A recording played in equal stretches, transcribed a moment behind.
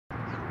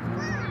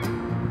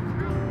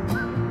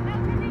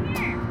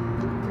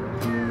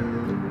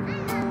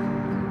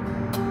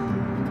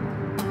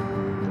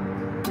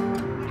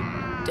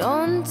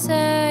Don't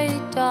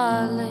say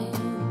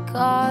darling,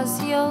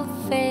 cause you'll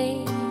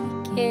fake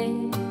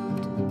it.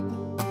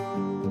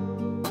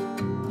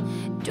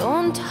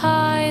 Don't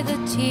hide the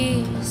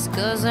tears,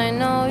 cause I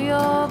know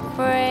you're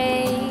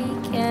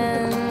breaking.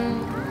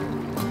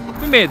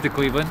 We made it to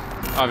Cleveland,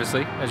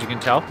 obviously, as you can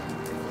tell.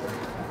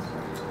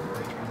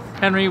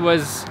 Henry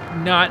was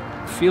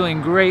not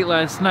feeling great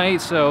last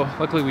night, so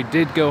luckily we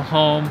did go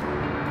home.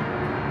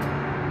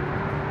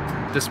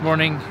 This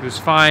morning he was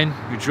fine.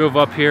 We drove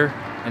up here,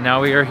 and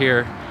now we are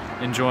here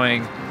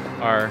enjoying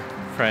our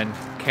friend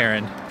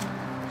Karen.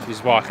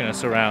 She's walking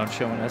us around,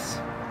 showing us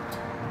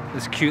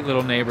this cute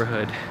little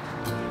neighborhood.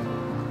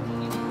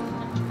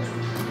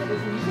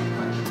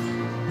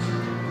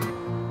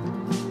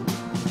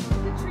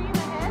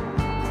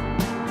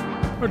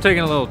 We're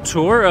taking a little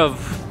tour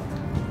of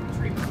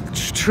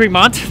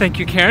Tremont. Thank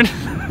you, Karen.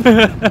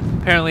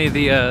 Apparently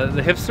the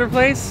hipster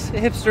place,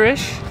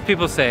 hipsterish.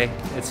 People say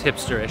it's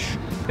hipsterish.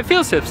 It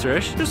feels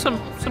hipsterish. There's some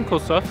cool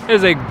stuff. It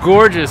is a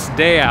gorgeous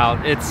day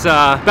out. It's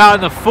about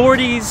in the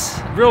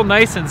 40s, real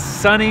nice and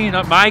sunny.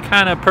 Not my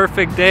kind of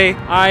perfect day.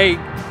 I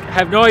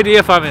have no idea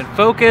if I'm in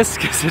focus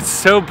because it's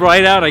so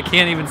bright out I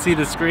can't even see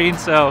the screen,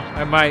 so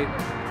I might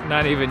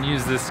not even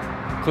use this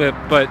clip,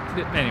 but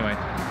anyway.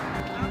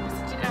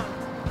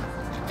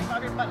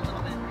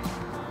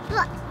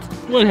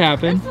 What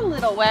happened? It's a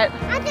little wet.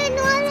 I don't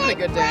know what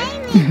It's a good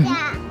day.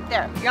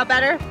 There, you got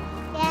better?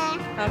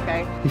 Yeah.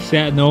 Okay. He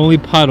sat in the only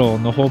puddle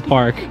in the whole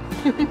park.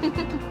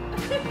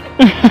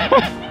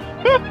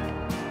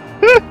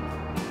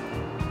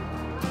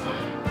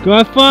 Go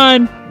have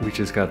fun! We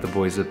just got the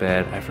boys to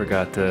bed. I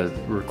forgot to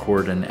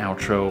record an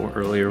outro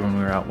earlier when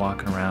we were out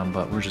walking around,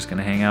 but we're just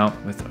gonna hang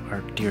out with our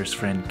dearest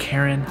friend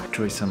Karen,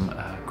 enjoy some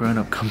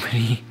grown-up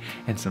company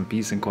and some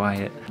peace and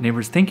quiet.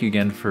 Neighbors, thank you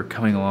again for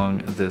coming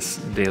along this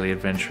daily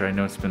adventure. I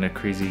know it's been a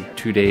crazy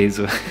 2 days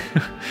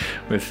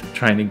with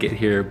trying to get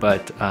here,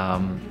 but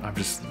I'm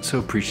just so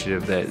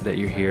appreciative that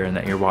you're here and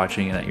that you're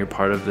watching and that you're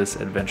part of this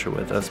adventure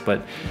with us.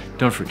 But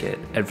don't forget,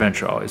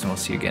 adventure always, and we'll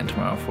see you again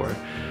tomorrow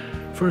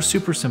for a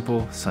super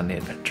simple Sunday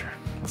adventure.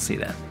 We'll see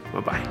you then.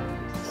 Bye-bye.